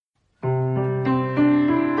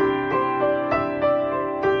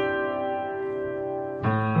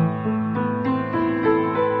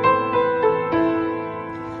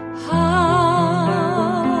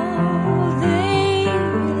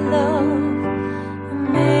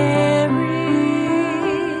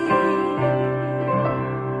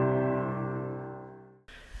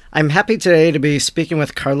I'm happy today to be speaking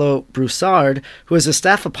with Carlo Broussard, who is a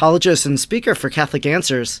staff apologist and speaker for Catholic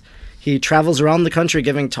Answers. He travels around the country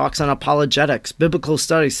giving talks on apologetics, biblical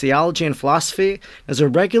studies, theology, and philosophy, as a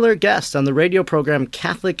regular guest on the radio program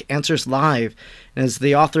Catholic Answers Live, and is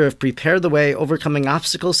the author of Prepare the Way, Overcoming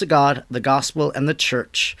Obstacles to God, the Gospel, and the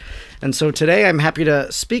Church. And so today I'm happy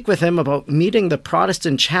to speak with him about meeting the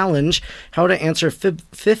Protestant challenge, how to answer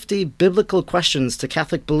 50 biblical questions to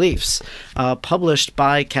Catholic beliefs, published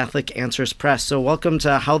by Catholic Answers Press. So welcome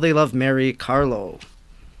to How They Love Mary, Carlo.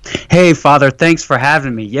 Hey, Father, thanks for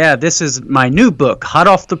having me. Yeah, this is my new book, hot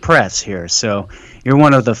off the press here. So you're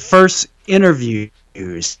one of the first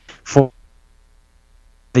interviews for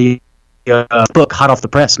the book, hot off the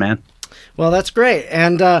press, man. Well, that's great.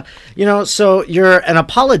 And, so you're an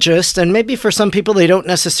apologist, and maybe for some people, they don't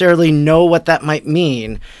necessarily know what that might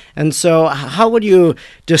mean. And so how would you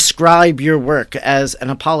describe your work as an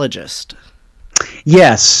apologist?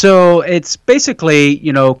 Yes, so it's basically,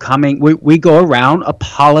 we go around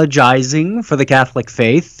apologizing for the Catholic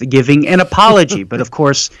faith, giving an apology. But of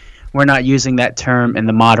course, we're not using that term in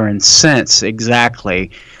the modern sense exactly.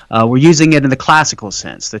 We're using it in the classical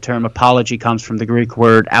sense. The term apology comes from the Greek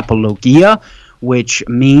word apologia, which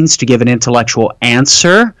means to give an intellectual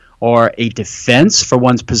answer or a defense for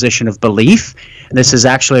one's position of belief. And this is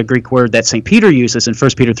actually a Greek word that St. Peter uses in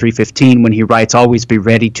 1 Peter 3:15 when he writes, "Always be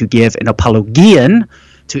ready to give an apologian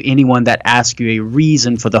to anyone that asks you a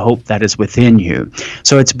reason for the hope that is within you."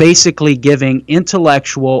 So it's basically giving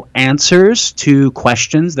intellectual answers to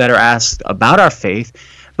questions that are asked about our faith,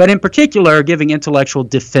 but in particular giving intellectual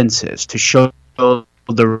defenses to show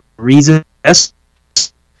the reasons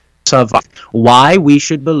of why we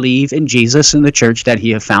should believe in Jesus and the church that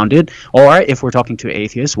he has founded, or if we're talking to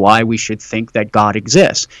atheists, why we should think that God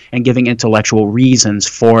exists, and giving intellectual reasons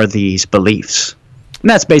for these beliefs. And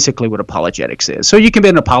that's basically what apologetics is. So you can be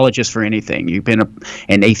an apologist for anything. You've been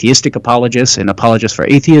an atheistic apologist, an apologist for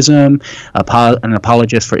atheism, an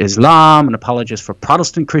apologist for Islam, an apologist for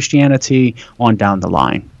Protestant Christianity, on down the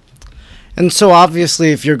line. And so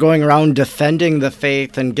obviously, if you're going around defending the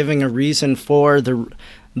faith and giving a reason for the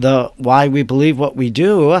why we believe what we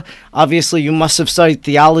do, obviously you must have studied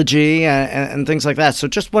theology and things like that. So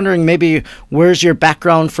just wondering, maybe where's your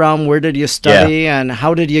background from? Where did you study, and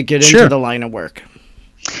how did you get into the line of work?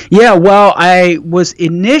 Yeah, well, I was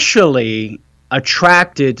initially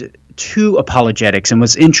attracted to apologetics and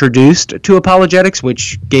was introduced to apologetics,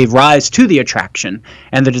 which gave rise to the attraction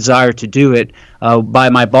and the desire to do it by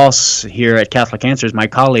my boss here at Catholic Answers, my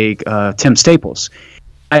colleague, Tim Staples.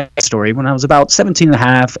 Story when I was about 17 and a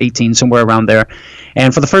half, 18, somewhere around there.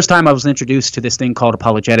 And for the first time, I was introduced to this thing called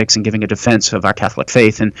apologetics and giving a defense of our Catholic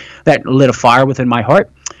faith. And that lit a fire within my heart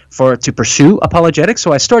to pursue apologetics.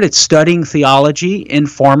 So I started studying theology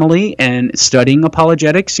informally and studying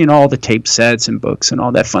apologetics, all the tape sets and books and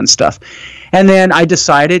all that fun stuff. And then I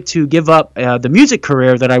decided to give up the music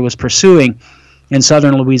career that I was pursuing in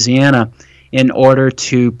southern Louisiana in order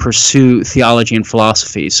to pursue theology and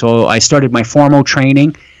philosophy. So I started my formal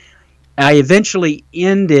training. I eventually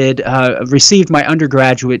received my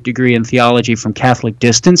undergraduate degree in theology from Catholic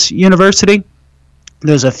Distance University.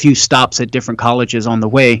 There's a few stops at different colleges on the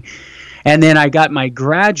way. And then I got my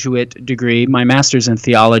graduate degree, my master's in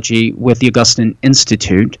theology, with the Augustine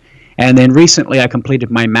Institute. And then recently I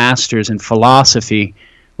completed my master's in philosophy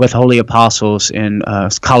with Holy Apostles in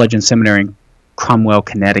college and seminary in Cromwell,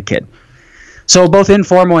 Connecticut. So both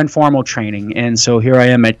informal and formal training. And so here I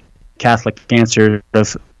am at Catholic Answers,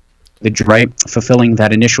 fulfilling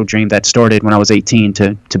that initial dream that started when I was 18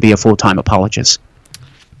 to be a full-time apologist.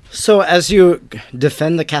 So as you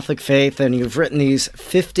defend the Catholic faith and you've written these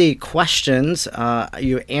 50 questions,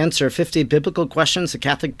 you answer 50 biblical questions to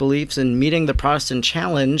Catholic beliefs in meeting the Protestant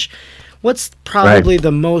challenge, what's probably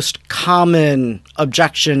the most common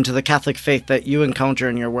objection to the Catholic faith that you encounter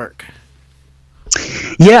in your work?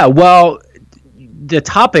 Yeah, well, the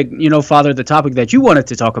topic, Father, the topic that you wanted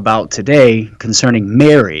to talk about today concerning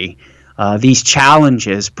Mary, these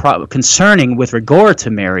challenges concerning with regard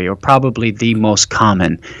to Mary are probably the most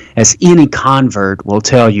common. As any convert will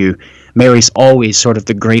tell you, Mary's always sort of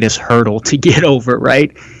the greatest hurdle to get over,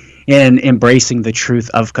 right? In embracing the truth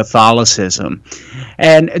of Catholicism.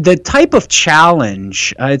 And the type of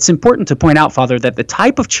challenge, it's important to point out, Father, that the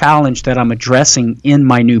type of challenge that I'm addressing in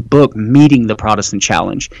my new book, Meeting the Protestant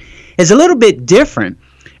Challenge, is a little bit different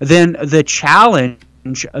than the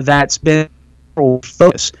challenge that's been the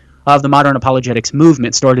focus of the modern apologetics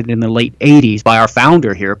movement started in the late 80s by our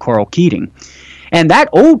founder here, Carl Keating. And that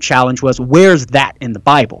old challenge was, where's that in the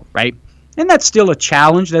Bible, right? And that's still a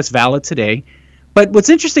challenge that's valid today. But what's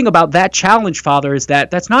interesting about that challenge, Father, is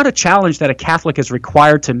that that's not a challenge that a Catholic is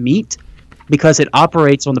required to meet, because it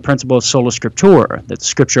operates on the principle of sola scriptura, that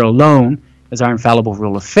Scripture alone is our infallible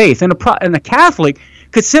rule of faith. And a Catholic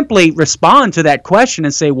could simply respond to that question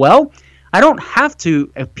and say, well, I don't have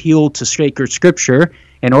to appeal to sacred Scripture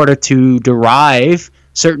in order to derive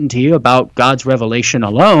certainty about God's revelation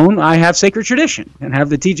alone. I have sacred tradition and have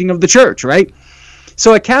the teaching of the Church, right?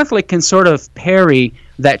 So a Catholic can sort of parry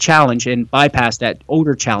that challenge and bypass that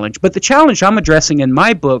older challenge. But the challenge I'm addressing in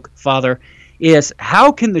my book, Father, is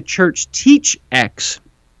how can the Church teach X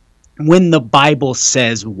when the Bible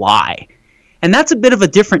says Y? And that's a bit of a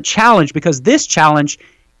different challenge, because this challenge,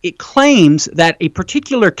 it claims that a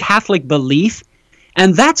particular Catholic belief,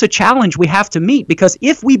 and that's a challenge we have to meet, because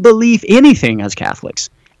if we believe anything as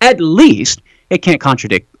Catholics, at least it can't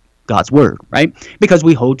contradict God's word, right? Because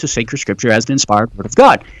we hold to sacred Scripture as the inspired word of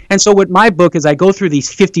God. And so with my book is I go through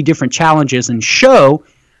these 50 different challenges and show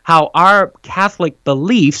how our Catholic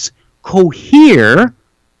beliefs cohere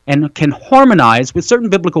and can harmonize with certain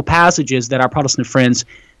biblical passages that our Protestant friends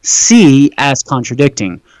see as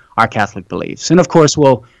contradicting our Catholic beliefs. And of course,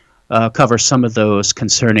 we'll cover some of those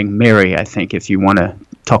concerning Mary, I think, if you want to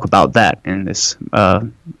talk about that in this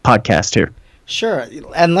podcast here. Sure.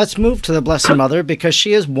 And let's move to the Blessed Mother, because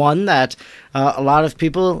she is one that a lot of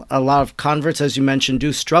people, a lot of converts, as you mentioned,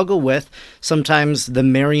 do struggle with. Sometimes the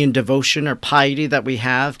Marian devotion or piety that we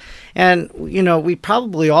have. And, you know, we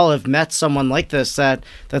probably all have met someone like this, that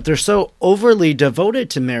they're so overly devoted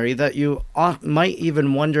to Mary that you might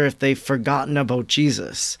even wonder if they've forgotten about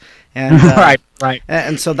Jesus. And, Right.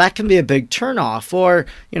 And so that can be a big turnoff. Or,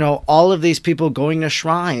 you know, all of these people going to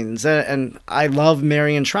shrines. And I love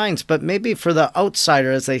Marian shrines, but maybe for the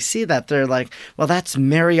outsider, as they see that, they're like, well, that's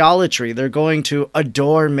Mariolatry. They're going to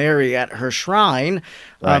adore Mary at her shrine,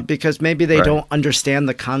 because maybe they don't understand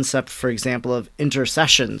the concept, for example, of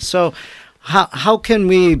intercession. So how can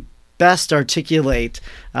we best articulate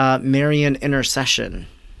Marian intercession?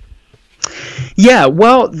 Yeah,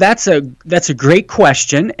 well, that's a great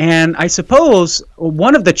question, and I suppose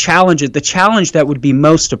one of the challenges, the challenge that would be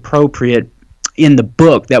most appropriate in the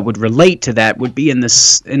book that would relate to that would be in the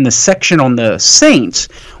section on the saints,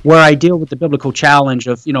 where I deal with the biblical challenge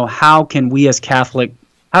of, you know, how can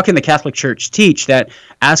the Catholic Church teach that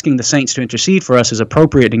asking the saints to intercede for us is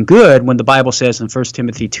appropriate and good when the Bible says in 1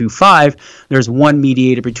 Timothy 2:5, there's one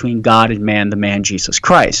mediator between God and man, the man Jesus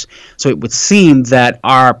Christ. So it would seem that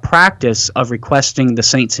our practice of requesting the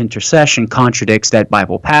saints' intercession contradicts that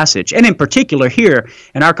Bible passage, and in particular here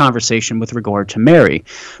in our conversation with regard to Mary.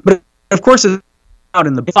 But of course,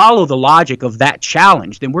 follow the logic of that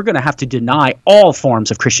challenge, then we're going to have to deny all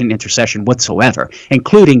forms of Christian intercession whatsoever,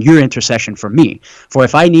 including your intercession for me. For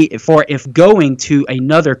if going to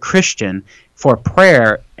another Christian for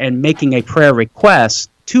prayer and making a prayer request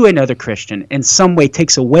to another Christian in some way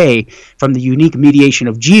takes away from the unique mediation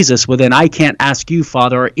of Jesus, well, then I can't ask you,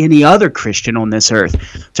 Father, or any other Christian on this earth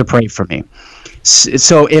to pray for me.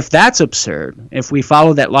 So if that's absurd, if we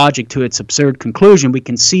follow that logic to its absurd conclusion, we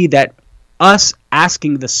can see that us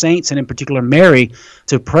asking the saints, and in particular Mary,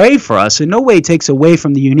 to pray for us in no way takes away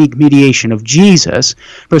from the unique mediation of Jesus,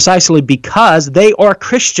 precisely because they are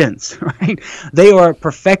Christians, right? They are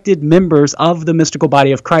perfected members of the mystical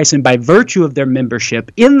body of Christ, and by virtue of their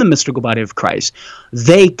membership in the mystical body of Christ,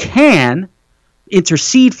 they can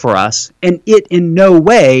intercede for us, and it in no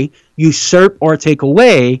way usurp or take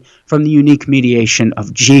away from the unique mediation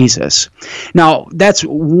of Jesus. Now, that's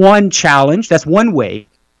one challenge, that's one way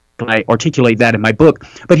I articulate that in my book.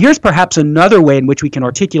 But here's perhaps another way in which we can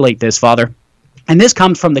articulate this, Father. And this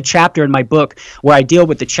comes from the chapter in my book where I deal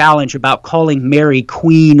with the challenge about calling Mary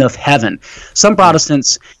Queen of Heaven. Some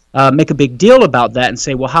Protestants make a big deal about that and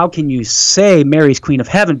say, well, how can you say Mary's Queen of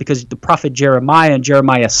Heaven? Because the prophet Jeremiah in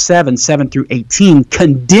Jeremiah 7:7-18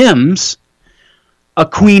 condemns a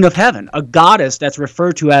queen of heaven, a goddess that's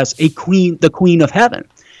referred to as a queen, the Queen of Heaven.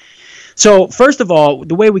 So, first of all,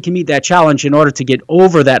 the way we can meet that challenge in order to get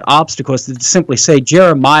over that obstacle is to simply say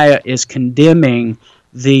Jeremiah is condemning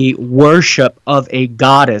the worship of a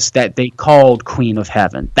goddess that they called Queen of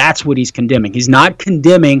Heaven. That's what he's condemning. He's not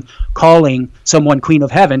condemning calling someone Queen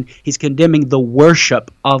of Heaven. He's condemning the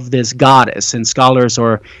worship of this goddess. And scholars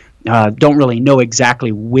don't really know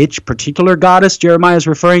exactly which particular goddess Jeremiah is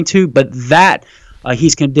referring to, but that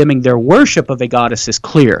he's condemning their worship of a goddess is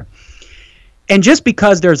clear. And just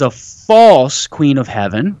because there's a false Queen of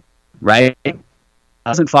Heaven, right,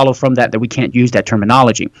 doesn't follow from that we can't use that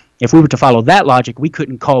terminology. If we were to follow that logic, we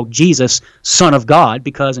couldn't call Jesus Son of God,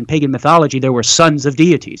 because in pagan mythology there were sons of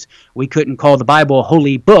deities. We couldn't call the Bible a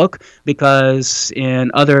holy book because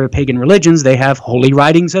in other pagan religions they have holy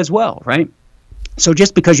writings as well, right? So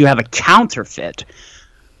just because you have a counterfeit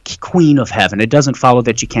Queen of Heaven, it doesn't follow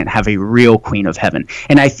that you can't have a real Queen of Heaven.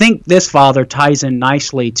 And I think this, Father, ties in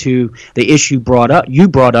nicely to the issue you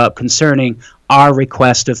brought up concerning our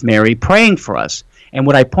request of Mary praying for us. And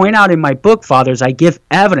what I point out in my book, Father, is I give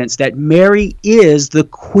evidence that Mary is the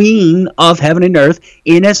Queen of heaven and earth,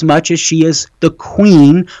 inasmuch as she is the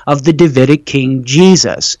Queen of the Davidic King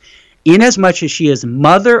Jesus. Inasmuch as she is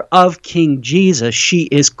mother of King Jesus, she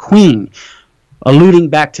is Queen, alluding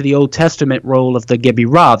back to the Old Testament role of the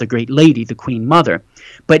Gebirah, the great lady, the Queen Mother.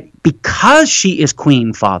 But because she is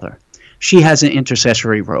Queen, Father, she has an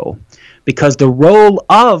intercessory role, because the role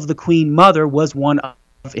of the Queen Mother was one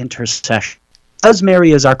of intercession. Because Mary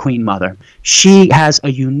is our Queen Mother, she has a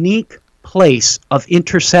unique place of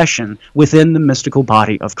intercession within the mystical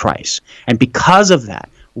body of Christ. And because of that,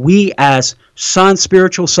 we as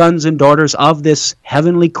spiritual sons and daughters of this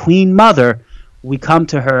heavenly Queen Mother, we come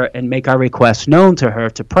to her and make our requests known to her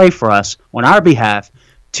to pray for us on our behalf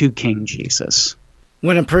to King Jesus.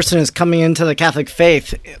 When a person is coming into the Catholic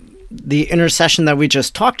faith, the intercession that we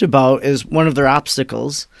just talked about is one of their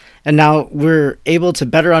obstacles. And now we're able to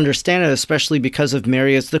better understand it, especially because of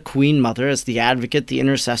Mary as the Queen Mother, as the advocate, the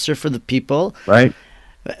intercessor for the people. Right.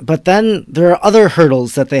 But then there are other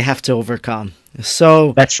hurdles that they have to overcome.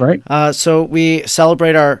 So that's right. So we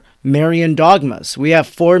celebrate our Marian dogmas. We have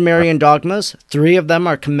 4 Marian dogmas. 3 of them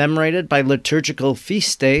are commemorated by liturgical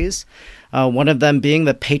feast days. One of them being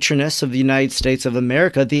the patroness of the United States of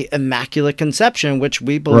America, the Immaculate Conception, which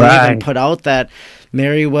we believe and put out that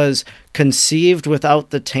Mary was conceived without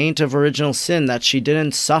the taint of original sin, that she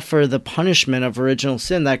didn't suffer the punishment of original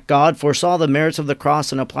sin, that God foresaw the merits of the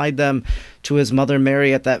cross and applied them to his mother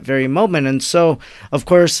Mary at that very moment. And so, of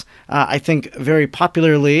course, I think very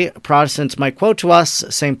popularly, Protestants might quote to us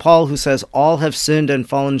St. Paul, who says, all have sinned and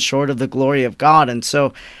fallen short of the glory of God. And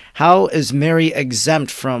so how is Mary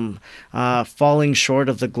exempt from falling short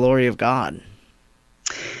of the glory of God?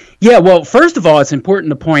 Yeah, well, first of all, it's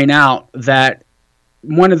important to point out that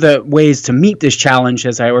one of the ways to meet this challenge,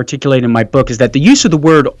 as I articulate in my book, is that the use of the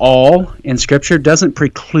word all in Scripture doesn't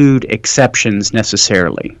preclude exceptions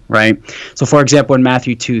necessarily, right? So, for example, in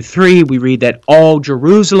Matthew 2:3, we read that all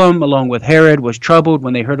Jerusalem, along with Herod, was troubled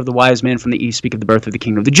when they heard of the wise men from the east speak of the birth of the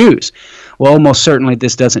King of the Jews. Well, almost certainly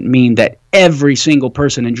this doesn't mean that every single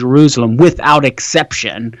person in Jerusalem, without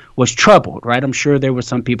exception, was troubled, right? I'm sure there were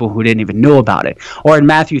some people who didn't even know about it. Or in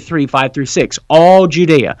Matthew 3:5-6, all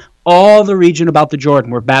Judea, all the region about the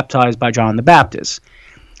Jordan were baptized by John the Baptist.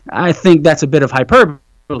 I think that's a bit of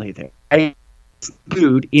hyperbole there. I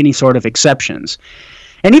exclude any sort of exceptions.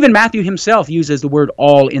 And even Matthew himself uses the word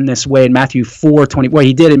all in this way in Matthew 4:20. Well,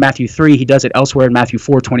 he did in Matthew 3. He does it elsewhere in Matthew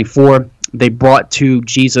 4:24. They brought to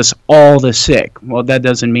Jesus all the sick. Well, that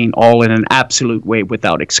doesn't mean all in an absolute way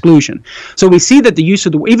without exclusion. So we see that the use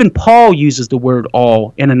of even Paul uses the word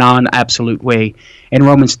all in a non-absolute way in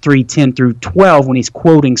Romans 3:10-12 when he's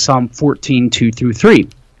quoting Psalm 14:2-3.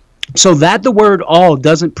 So that the word all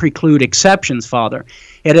doesn't preclude exceptions, Father.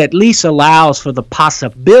 It at least allows for the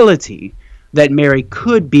possibility that Mary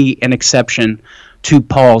could be an exception to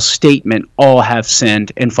Paul's statement, all have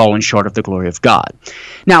sinned and fallen short of the glory of God.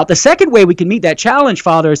 Now, the second way we can meet that challenge,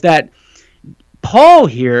 Father, is that Paul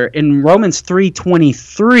here in Romans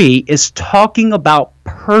 3:23 is talking about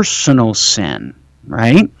personal sin,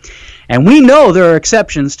 right? And we know there are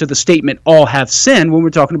exceptions to the statement, all have sinned, when we're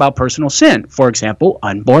talking about personal sin. For example,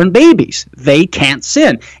 unborn babies. They can't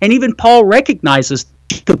sin. And even Paul recognizes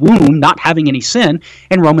the womb not having any sin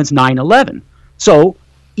in Romans 9:11. So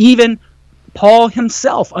even Paul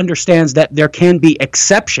himself understands that there can be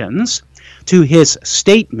exceptions to his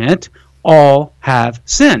statement, all have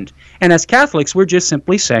sinned. And as Catholics, we're just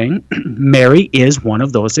simply saying Mary is one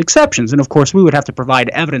of those exceptions. And of course, we would have to provide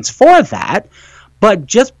evidence for that. But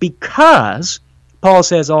just because Paul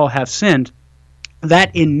says all have sinned,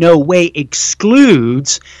 that in no way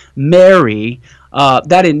excludes Mary.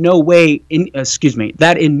 That in no way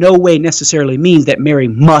necessarily means that Mary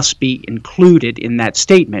must be included in that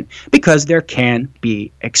statement, because there can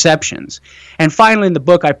be exceptions. And finally, in the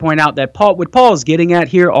book, I point out that what Paul is getting at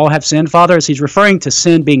here, all have sinned, Father, is he's referring to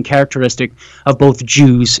sin being characteristic of both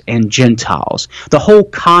Jews and Gentiles. The whole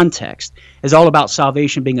context is all about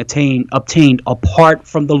salvation being obtained apart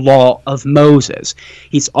from the law of Moses.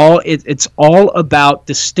 It's all about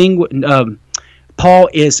distinguishing. Paul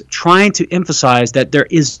is trying to emphasize that there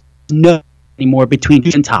is no anymore between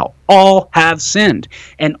Gentile. All have sinned,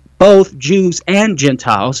 and both Jews and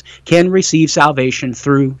Gentiles can receive salvation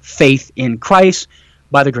through faith in Christ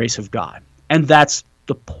by the grace of God. And that's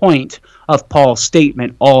the point of Paul's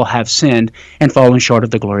statement, all have sinned and fallen short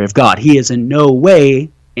of the glory of God. He is in no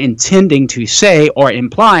way intending to say or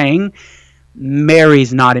implying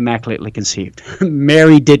Mary's not immaculately conceived.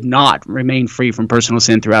 Mary did not remain free from personal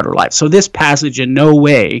sin throughout her life. So this passage in no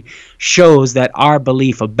way shows that our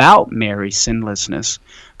belief about Mary's sinlessness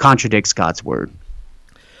contradicts God's word.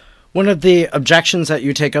 One of the objections that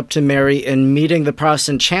you take up to Mary in meeting the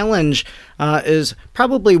Protestant challenge is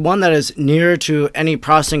probably one that is near to any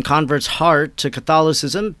Protestant convert's heart to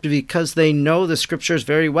Catholicism, because they know the scriptures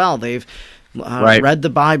very well. They've read the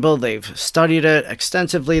Bible, they've studied it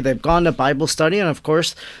extensively, they've gone to Bible study, and of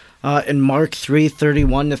course, in Mark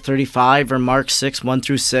 3:31-35 or Mark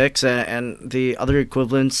 6:1-6 and the other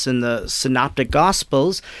equivalents in the Synoptic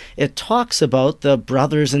Gospels, it talks about the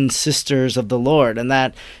brothers and sisters of the Lord, and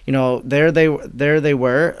that, you know, there they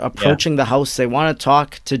were approaching the house. They want to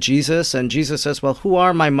talk to Jesus, and Jesus says, well, who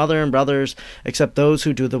are my mother and brothers except those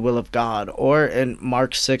who do the will of God? Or in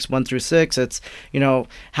Mark 6:1-6, it's, you know,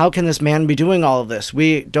 how can this man be doing all of this?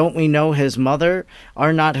 We know his mother?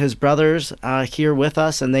 Are not his brothers here with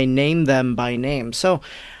us? And they name them by name. So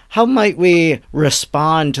how might we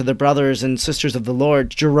respond to the brothers and sisters of the Lord?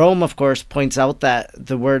 Jerome, of course, points out that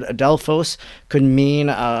the word adelphos could mean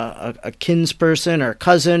a kinsperson or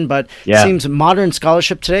cousin, but it seems modern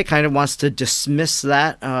scholarship today kind of wants to dismiss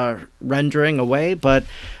that rendering away. But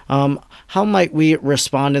how might we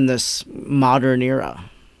respond in this modern era?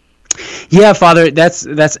 Yeah, Father, that's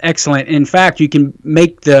excellent. In fact, you can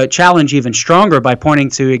make the challenge even stronger by pointing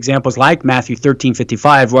to examples like Matthew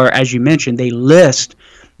 13:55, where, as you mentioned, they list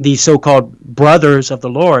the so-called brothers of the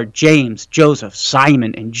Lord, James, Joseph,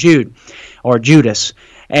 Simon, and Judas.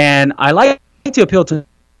 And I like to appeal to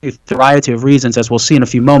a variety of reasons, as we'll see in a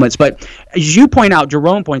few moments. But as you point out,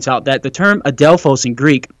 Jerome points out that the term adelphos in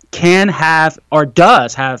Greek can have or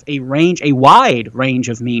does have a wide range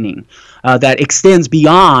of meaning that extends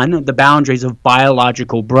beyond the boundaries of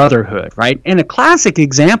biological brotherhood, right? And a classic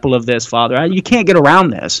example of this, Father, you can't get around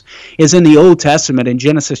this, is in the Old Testament in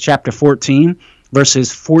Genesis chapter 14,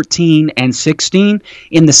 verses 14 and 16.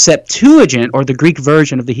 In the Septuagint, or the Greek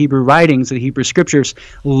version of the Hebrew writings, the Hebrew scriptures,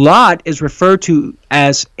 Lot is referred to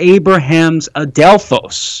as Abraham's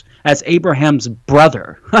adelphos, as Abraham's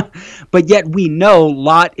brother. But yet we know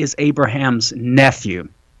Lot is Abraham's nephew.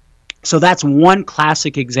 So that's one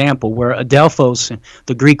classic example where adelphos,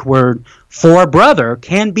 the Greek word for brother,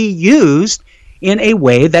 can be used in a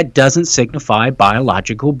way that doesn't signify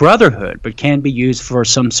biological brotherhood, but can be used for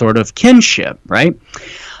some sort of kinship, right?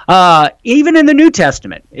 Even in the New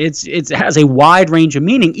Testament, it has a wide range of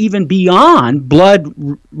meaning, even beyond blood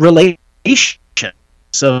relations.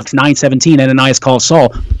 So 9:17, Ananias calls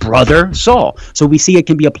Saul brother Saul. So we see it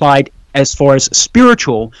can be applied as far as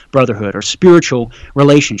spiritual brotherhood or spiritual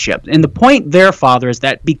relationship. And the point there, Father, is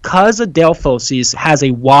that because adelphos has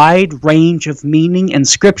a wide range of meaning in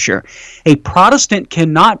Scripture, a Protestant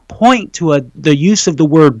cannot point to the use of the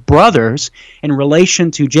word brothers in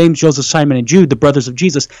relation to James, Joseph, Simon, and Jude, the brothers of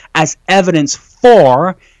Jesus, as evidence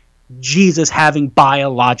for Jesus having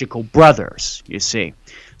biological brothers, you see.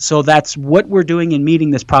 So that's what we're doing in meeting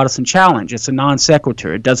this Protestant challenge. It's a non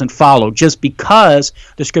sequitur. It doesn't follow. Just because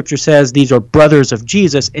the Scripture says these are brothers of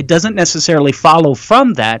Jesus, it doesn't necessarily follow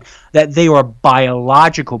from that they are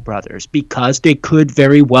biological brothers, because they could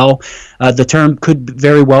very well, the term could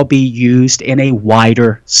very well be used in a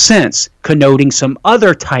wider sense, connoting some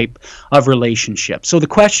other type of relationship. So the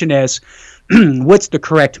question is, what's the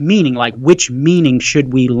correct meaning? Like, which meaning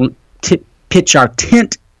should we pitch our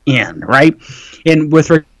tent in, right? And with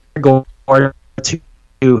regard to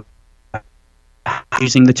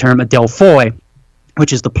using the term adelphoi,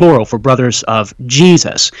 which is the plural for brothers of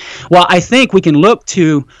Jesus. Well, I think we can look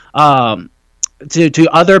to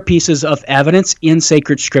other pieces of evidence in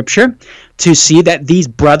sacred Scripture to see that these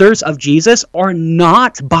brothers of Jesus are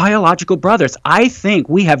not biological brothers. I think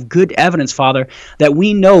we have good evidence, Father, that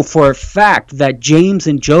we know for a fact that James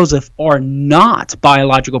and Joseph are not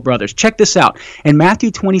biological brothers. Check this out. In Matthew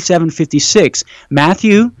 27:56,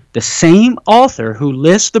 Matthew, the same author who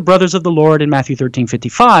lists the brothers of the Lord in Matthew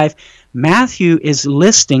 13:55, Matthew is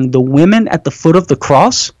listing the women at the foot of the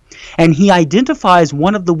cross, and he identifies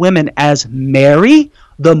one of the women as Mary,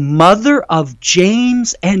 the mother of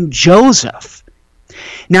James and Joseph.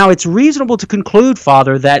 Now, it's reasonable to conclude,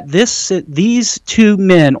 Father, that these two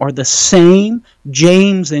men are the same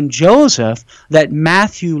James and Joseph that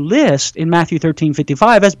Matthew lists in Matthew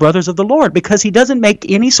 13:55 as brothers of the Lord, because he doesn't make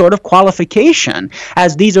any sort of qualification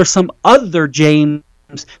as these are some other James,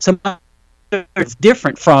 some other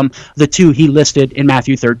different from the two he listed in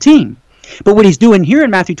Matthew 13. But what he's doing here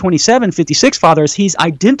in Matthew 27:56, Father, is he's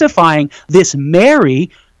identifying this Mary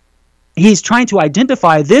he's trying to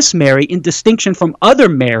identify this Mary in distinction from other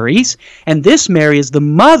Marys, and this Mary is the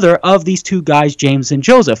mother of these two guys, James and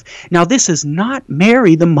Joseph. Now, this is not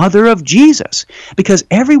Mary, the mother of Jesus, because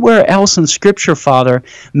everywhere else in Scripture, Father,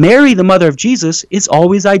 Mary, the mother of Jesus, is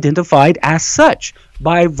always identified as such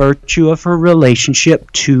by virtue of her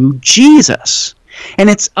relationship to Jesus. And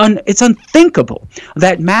it's unthinkable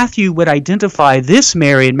that Matthew would identify this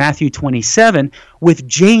Mary in Matthew 27 with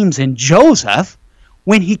James and Joseph,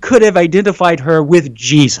 when he could have identified her with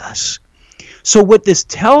Jesus. So what this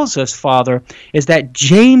tells us, Father, is that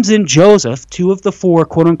James and Joseph, two of the four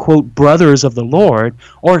quote-unquote brothers of the Lord,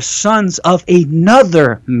 are sons of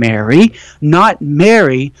another Mary, not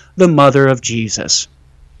Mary, the mother of Jesus.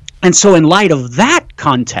 And so in light of that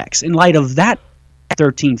context, in light of that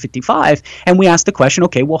 1355, and we ask the question,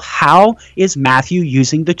 okay, well, how is Matthew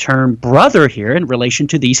using the term brother here in relation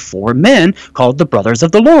to these four men called the brothers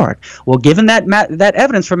of the Lord? Well, given that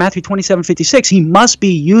evidence from Matthew 27:56, he must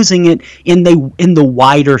be using it in the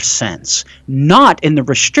wider sense, not in the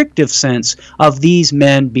restrictive sense of these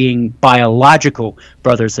men being biological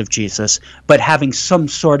brothers of Jesus, but having some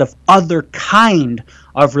sort of other kind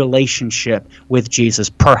of relationship with Jesus,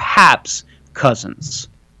 perhaps cousins.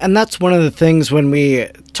 And that's one of the things when we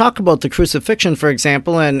talk about the crucifixion, for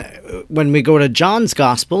example, and when we go to John's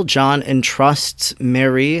gospel, John entrusts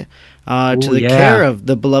Mary to the care of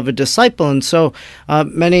the beloved disciple. And so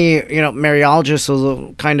many, Mariologists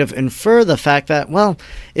will kind of infer the fact that, well,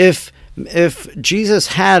 if Jesus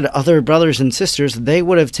had other brothers and sisters, they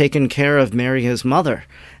would have taken care of Mary, his mother.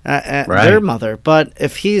 Their mother. But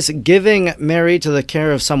if he's giving Mary to the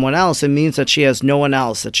care of someone else, it means that she has no one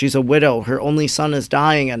else, that she's a widow. Her only son is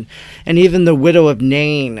dying. And even the widow of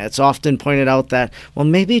Nain, it's often pointed out that, well,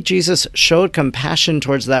 maybe Jesus showed compassion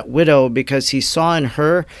towards that widow because he saw in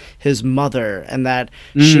her his mother, and that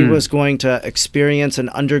she was going to experience and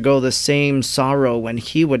undergo the same sorrow when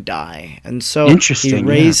he would die. And so he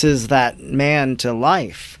raises that man to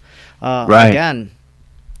life again.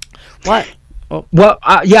 What? Well,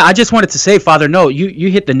 I just wanted to say, Father, no, you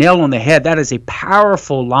hit the nail on the head. That is a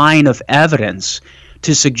powerful line of evidence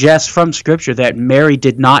to suggest from Scripture that Mary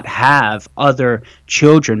did not have other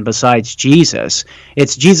children besides Jesus.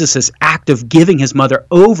 It's Jesus' act of giving his mother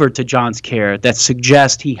over to John's care that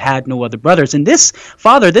suggests he had no other brothers. And this,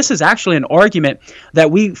 Father, this is actually an argument that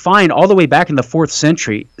we find all the way back in the 4th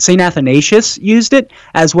century. St. Athanasius used it,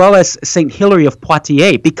 as well as St. Hilary of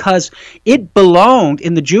Poitiers, because it belonged,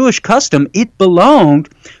 in the Jewish custom, it belonged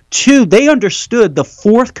to, they understood the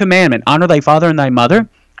 4th commandment, honor thy father and thy mother,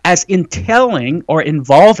 as entailing or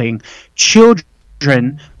involving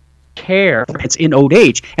children care in old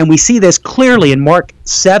age. And we see this clearly in Mark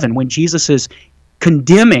 7 when Jesus is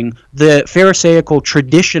condemning the Pharisaical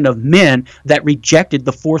tradition of men that rejected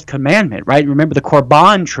the 4th commandment, right? Remember the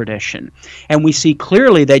Korban tradition. And we see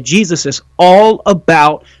clearly that Jesus is all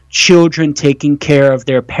about children taking care of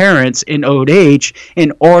their parents in old age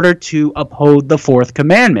in order to uphold the 4th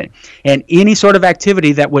commandment. And any sort of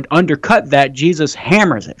activity that would undercut that, Jesus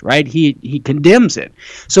hammers it, right? He condemns it.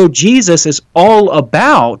 So Jesus is all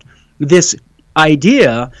about this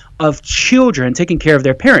idea of children taking care of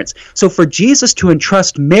their parents. So for Jesus to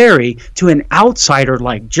entrust Mary to an outsider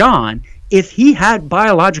like John, if he had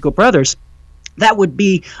biological brothers, that would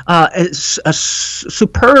be a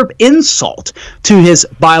superb insult to his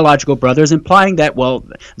biological brothers, implying that, well,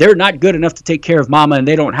 they're not good enough to take care of mama and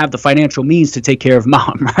they don't have the financial means to take care of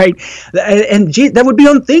mom, right? And that would be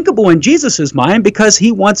unthinkable in Jesus's mind, because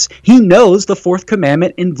he knows the 4th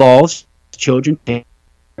commandment involves children taking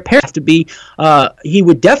parents to be, he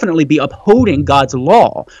would definitely be upholding God's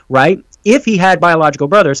law, right? If he had biological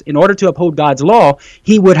brothers, in order to uphold God's law,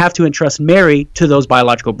 he would have to entrust Mary to those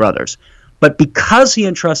biological brothers. But because he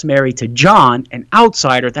entrusts Mary to John, an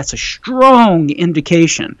outsider, that's a strong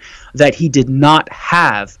indication that he did not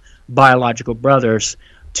have biological brothers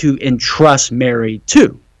to entrust Mary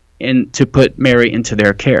to, and to put Mary into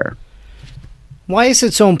their care. Why is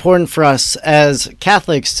it so important for us as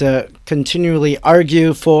Catholics to continually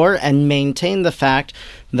argue for and maintain the fact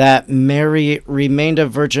that Mary remained a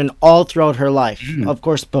virgin all throughout her life? Of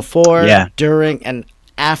course, before, during, and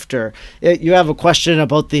after. You have a question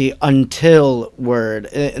about the until word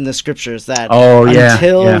in the Scriptures, that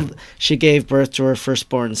until she gave birth to her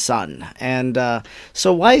firstborn son. And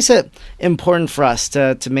so why is it important for us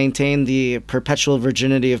to maintain the perpetual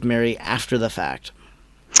virginity of Mary after the fact?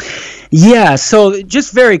 Yeah, so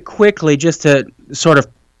just very quickly, just to sort of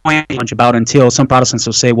point about until. Some Protestants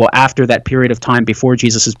will say, well, after that period of time before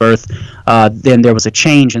Jesus' birth, then there was a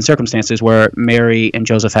change in circumstances where Mary and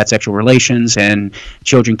Joseph had sexual relations and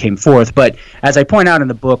children came forth. But as I point out in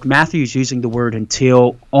the book, Matthew is using the word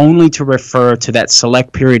until only to refer to that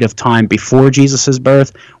select period of time before Jesus'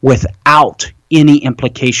 birth without any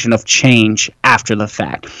implication of change after the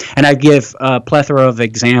fact. And I give a plethora of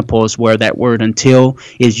examples where that word until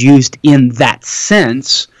is used in that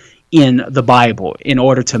sense in the Bible in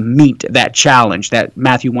order to meet that challenge that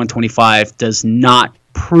Matthew 1:25 does not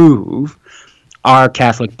prove our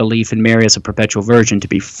Catholic belief in Mary as a perpetual virgin to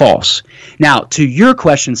be false. Now, to your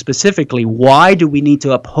question specifically, why do we need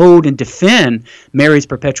to uphold and defend Mary's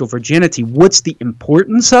perpetual virginity? What's the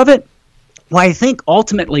importance of it? Well, I think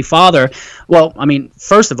ultimately, Father,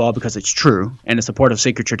 first of all, because it's true, and it's a part of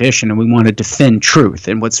sacred tradition, and we want to defend truth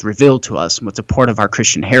and what's revealed to us and what's a part of our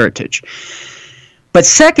Christian heritage. But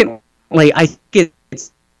secondly, I think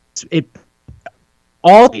it's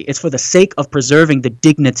for the sake of preserving the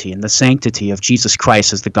dignity and the sanctity of Jesus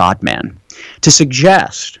Christ as the God-man. To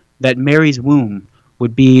suggest that Mary's womb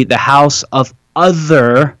would be the house of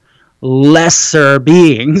other lesser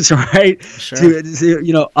beings, right? Sure.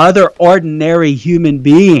 Other ordinary human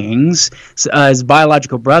beings as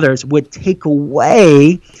biological brothers would take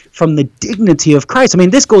away from the dignity of Christ. I mean,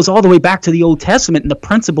 this goes all the way back to the Old Testament and the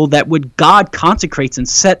principle that what God consecrates and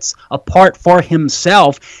sets apart for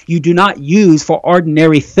himself, you do not use for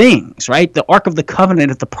ordinary things, right? The Ark of the Covenant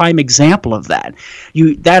is the prime example of that.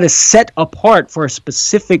 That is set apart for a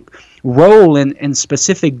specific role and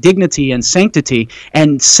specific dignity and sanctity,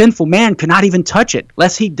 and sinful man could not even touch it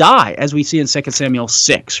lest he die, as we see in 2 Samuel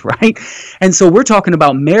 6, right? And so we're talking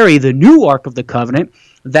about Mary, the new Ark of the Covenant,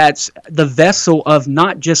 that's the vessel of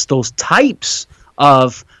not just those types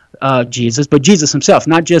of Jesus, but Jesus himself,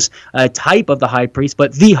 not just a type of the high priest,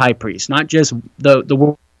 but the high priest, not just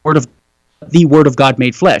the word of God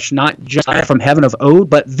made flesh, not just from heaven of old,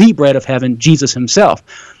 but the bread of heaven, Jesus himself.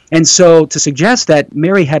 And so to suggest that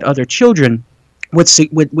Mary had other children would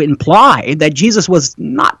imply that Jesus was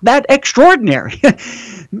not that extraordinary.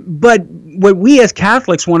 But what we as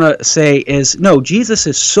Catholics want to say is, no, Jesus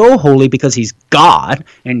is so holy because he's God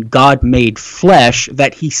and God made flesh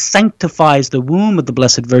that he sanctifies the womb of the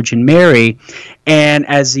Blessed Virgin Mary. And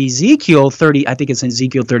as Ezekiel 30, I think it's in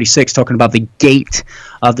Ezekiel 36, talking about the gate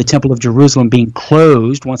of the Temple of Jerusalem being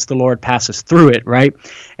closed once the Lord passes through it, right?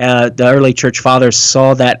 The early church fathers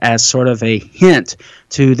saw that as sort of a hint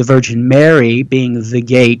to the Virgin Mary being the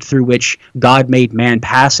gate through which God-made man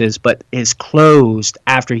passes, but is closed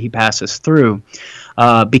after he passes through,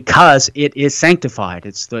 because it is sanctified.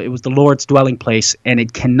 It was the Lord's dwelling place, and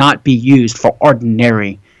it cannot be used for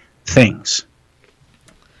ordinary things.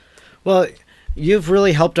 Well, you've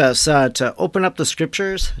really helped us to open up the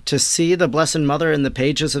scriptures, to see the Blessed Mother in the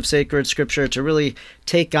pages of sacred scripture, to really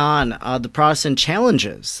take on the Protestant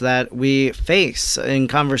challenges that we face in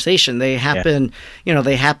conversation. They happen,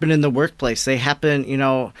 they happen in the workplace. They happen,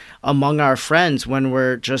 among our friends when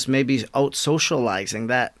we're just maybe out socializing.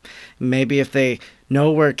 That maybe if they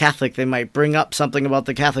know we're Catholic, they might bring up something about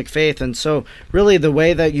the Catholic faith. And so really the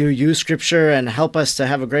way that you use scripture and help us to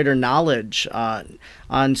have a greater knowledge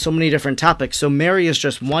on so many different topics. So Mary is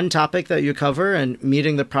just one topic that you cover in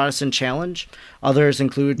Meeting the Protestant Challenge. Others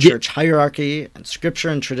include church hierarchy and scripture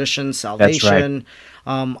and tradition, salvation,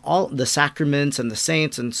 all the sacraments and the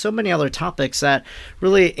saints, and so many other topics that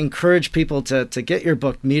really encourage people to get your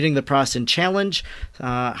book, Meeting the Protestant Challenge,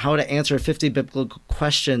 how to answer 50 biblical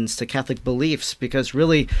questions to Catholic beliefs, because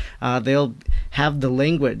really they'll have the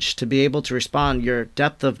language to be able to respond. Your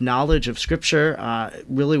depth of knowledge of scripture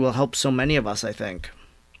really will help so many of us, I think.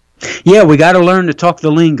 Yeah, we got to learn to talk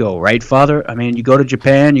the lingo, right, Father? I mean, you go to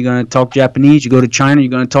Japan, you're going to talk Japanese. You go to China,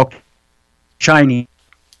 you're going to talk Chinese.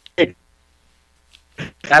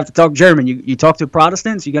 You have to talk German. You talk to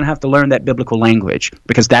Protestants, you're going to have to learn that biblical language,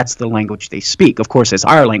 because that's the language they speak. Of course, it's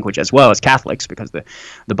our language as well as Catholics, because the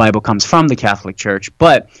Bible comes from the Catholic Church.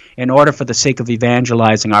 But in order for the sake of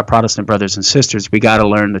evangelizing our Protestant brothers and sisters, we got to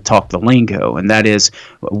learn to talk the lingo, and that is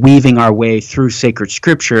weaving our way through sacred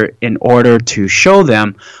scripture in order to show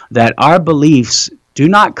them that our beliefs do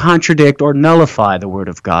not contradict or nullify the Word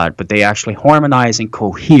of God, but they actually harmonize and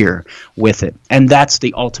cohere with it. And that's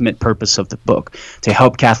the ultimate purpose of the book, to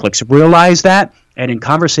help Catholics realize that, and in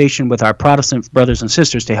conversation with our Protestant brothers and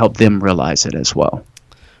sisters, to help them realize it as well.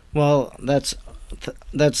 Well, that's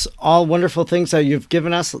That's all wonderful things that you've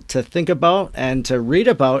given us to think about and to read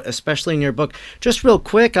about, especially in your book. Just real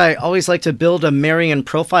quick, I always like to build a Marian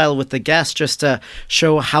profile with the guest just to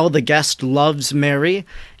show how the guest loves Mary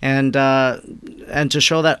and to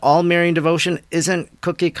show that all Marian devotion isn't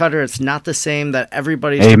cookie cutter. It's not the same, that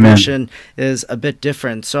everybody's Amen. devotion is a bit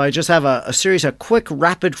different. So I just have a series of quick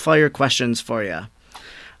rapid fire questions for you.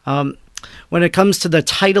 When it comes to the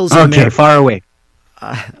titles of Mary, far away.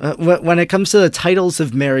 When it comes to the titles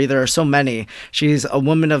of Mary, there are so many. She's a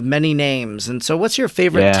woman of many names. And so what's your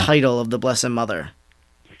favorite title of the Blessed Mother?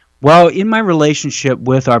 Well, in my relationship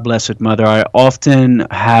with our Blessed Mother, I often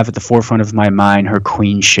have at the forefront of my mind her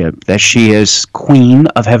queenship, that she is queen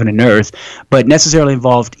of heaven and earth, but necessarily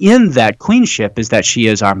involved in that queenship is that she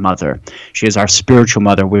is our mother. She is our spiritual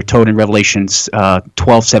mother. We're told in Revelation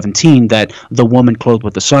 12:17 that the woman clothed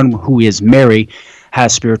with the Son, who is Mary,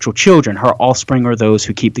 has spiritual children. Her offspring are those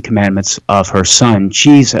who keep the commandments of her Son,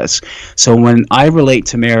 Jesus. So when I relate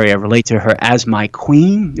to Mary, I relate to her as my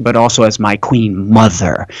queen, but also as my queen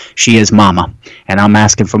mother. She is Mama, and I'm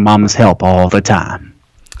asking for Mama's help all the time.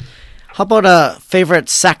 How about a favorite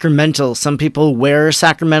sacramental? Some people wear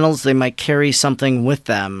sacramentals. They might carry something with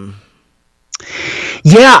them.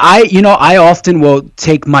 Yeah, I often will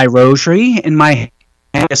take my rosary in my hand,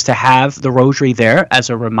 just to have the rosary there as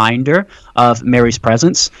a reminder of Mary's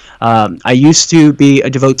presence. I used to be a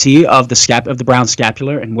devotee of the brown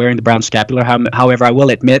scapular and wearing the brown scapular. However, I will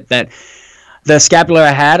admit that the scapular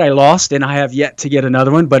I had, I lost, and I have yet to get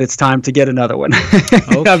another one, but it's time to get another one.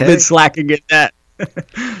 Okay. I've been slacking at that.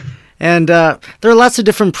 And there are lots of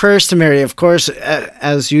different prayers to Mary. Of course,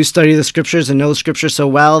 as you study the scriptures and know the scriptures so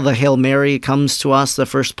well, the Hail Mary comes to us, the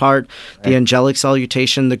first part, the angelic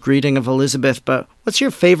salutation, the greeting of Elizabeth. But what's your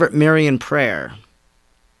favorite Marian prayer?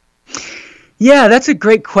 Yeah, that's a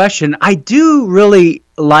great question. I do really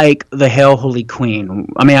like the Hail, Holy Queen.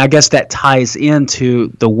 I mean, I guess that ties into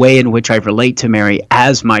the way in which I relate to Mary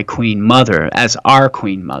as my Queen Mother, as our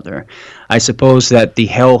Queen Mother. I suppose that the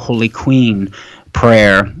Hail, Holy Queen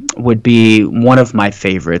prayer would be one of my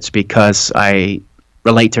favorites because I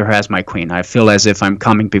relate to her as my queen. I feel as if I'm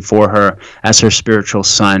coming before her as her spiritual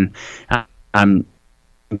son. I'm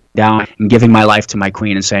down and giving my life to my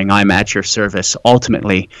queen and saying, I'm at your service,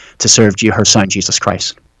 ultimately to serve her son, Jesus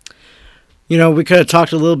Christ. You know, we could have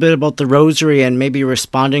talked a little bit about the rosary and maybe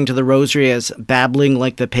responding to the rosary as babbling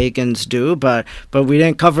like the pagans do, but we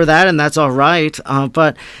didn't cover that, and that's all right.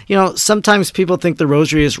 But, you know, sometimes people think the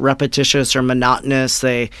rosary is repetitious or monotonous.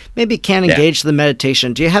 They maybe can't engage the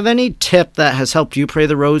meditation. Do you have any tip that has helped you pray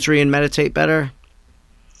the rosary and meditate better?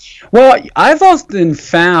 Well, I've often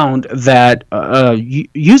found that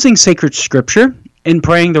using sacred scripture in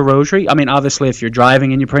praying the rosary, I mean, obviously, if you're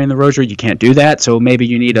driving and you're praying the rosary, you can't do that. So maybe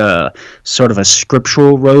you need a sort of a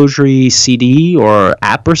scriptural rosary CD or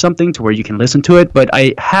app or something to where you can listen to it. But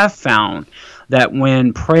I have found that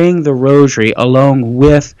when praying the rosary along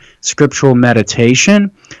with scriptural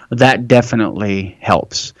meditation, that definitely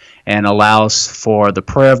helps and allows for the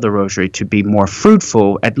prayer of the rosary to be more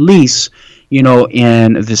fruitful, at least, you know,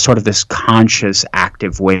 in this sort of this conscious,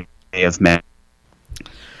 active way of meditation.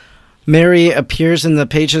 Mary appears in the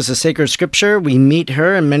pages of sacred scripture. We meet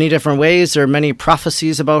her in many different ways. There are many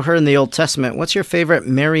prophecies about her in the Old Testament. What's your favorite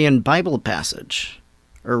Marian Bible passage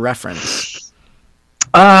or reference?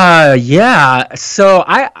 Yeah. So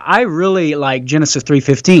I really like Genesis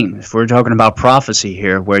 3:15. If we're talking about prophecy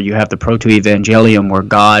here, where you have the proto-evangelium, where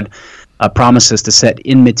God promises to set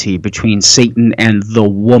enmity between Satan and the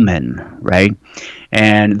woman, right?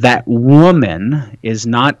 And that woman is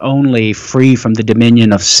not only free from the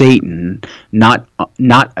dominion of Satan, not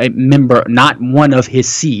a member, not one of his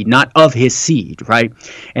seed, not of his seed, right?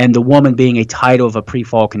 And the woman being a title of a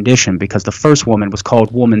pre-fall condition, because the first woman was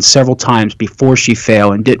called woman several times before she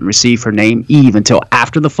fell and didn't receive her name Eve until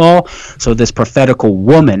after the fall. So this prophetical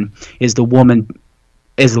woman is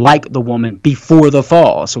like the woman before the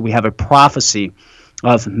fall. So we have a prophecy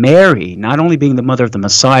of Mary not only being the mother of the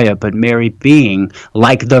Messiah, but Mary being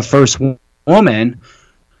like the first woman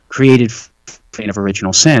created of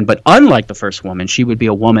original sin. But unlike the first woman, she would be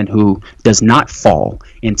a woman who does not fall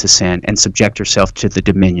into sin and subject herself to the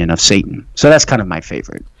dominion of Satan. So that's kind of my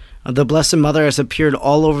favorite. The Blessed Mother has appeared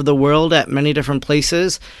all over the world at many different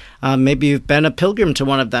places. Maybe you've been a pilgrim to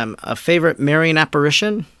one of them. A favorite Marian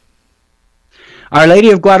apparition? Our Lady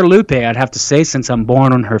of Guadalupe, I'd have to say, since I'm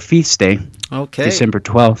born on her feast day. Okay. December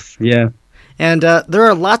 12th, yeah. And there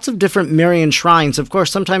are lots of different Marian shrines. Of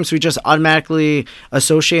course, sometimes we just automatically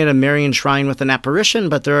associate a Marian shrine with an apparition,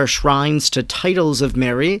 but there are shrines to titles of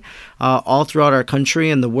Mary all throughout our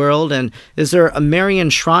country and the world. And is there a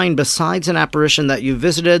Marian shrine besides an apparition that you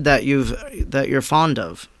visited that you're fond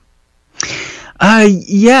of?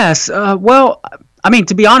 Yes. Well, I mean,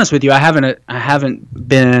 to be honest with you, I haven't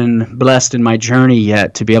been blessed in my journey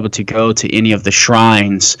yet to be able to go to any of the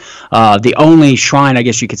shrines. The only shrine, I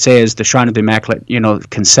guess you could say, is the Shrine of the Immaculate,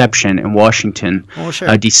 Conception in Washington,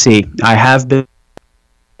 D.C. I have been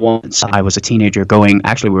once. I was a teenager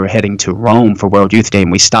we were heading to Rome for World Youth Day,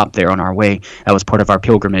 and we stopped there on our way. That was part of our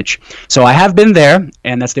pilgrimage. So I have been there,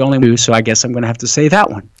 and that's the only one, so I guess I'm going to have to say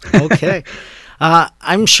that one. Okay.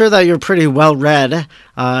 I'm sure that you're pretty well read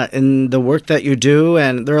in the work that you do,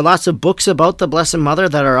 and there are lots of books about the Blessed Mother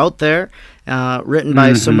that are out there, written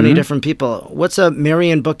by so many different people. What's a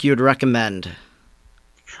Marian book you'd recommend?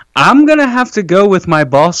 I'm going to have to go with my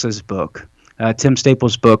boss's book, Tim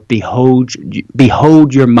Staples' book, Behold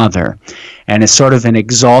Your Mother, and it's sort of an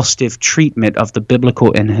exhaustive treatment of the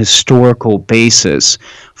biblical and historical basis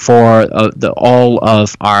for all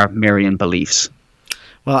of our Marian beliefs.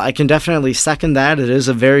 Well, I can definitely second that. It is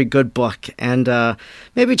a very good book. And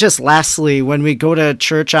maybe just lastly, when we go to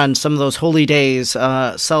church on some of those holy days,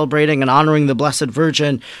 celebrating and honoring the Blessed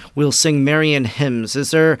Virgin, we'll sing Marian hymns.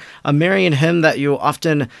 Is there a Marian hymn that you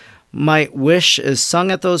often might wish is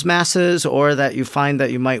sung at those masses, or that you find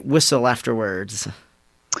that you might whistle afterwards?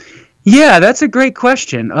 Yeah, that's a great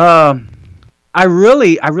question. I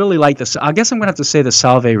really like this. I guess I'm going to have to say the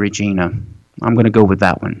Salve Regina. I'm going to go with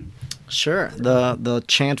that one. Sure, the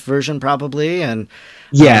chant version probably, and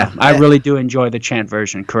I really do enjoy the chant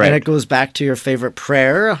version. Correct, and it goes back to your favorite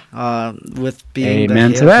prayer, with being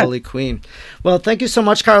Amen the to that. Holy Queen. Well, thank you so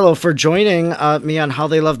much, Carlo, for joining me on How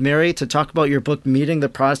They Love Mary to talk about your book, Meeting the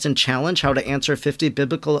Protestant Challenge: How to Answer 50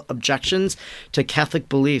 Biblical Objections to Catholic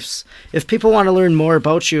Beliefs. If people want to learn more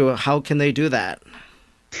about you, how can they do that?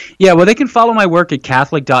 Yeah, well, they can follow my work at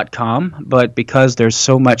Catholic.com, but because there's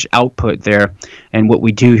so much output there, and what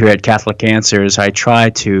we do here at Catholic Answers, I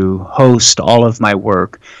try to host all of my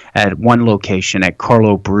work at one location at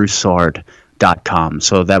CarloBroussard.com,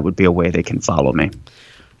 so that would be a way they can follow me.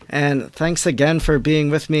 And thanks again for being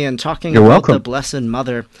with me and talking You're about welcome. the Blessed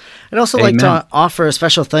Mother. I'd also like to offer a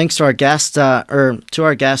special thanks to our guest,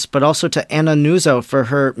 but also to Anna Nuzzo for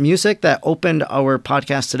her music that opened our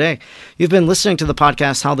podcast today. You've been listening to the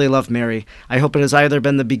podcast, How They Love Mary. I hope it has either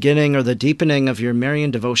been the beginning or the deepening of your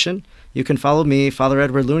Marian devotion. You can follow me, Father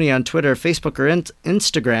Edward Looney, on Twitter, Facebook, or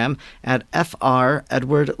Instagram at FR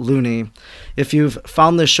Edward Looney. If you've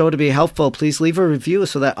found this show to be helpful, please leave a review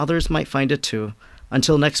so that others might find it too.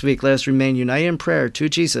 Until next week, let us remain united in prayer to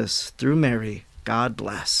Jesus through Mary. God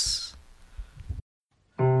bless.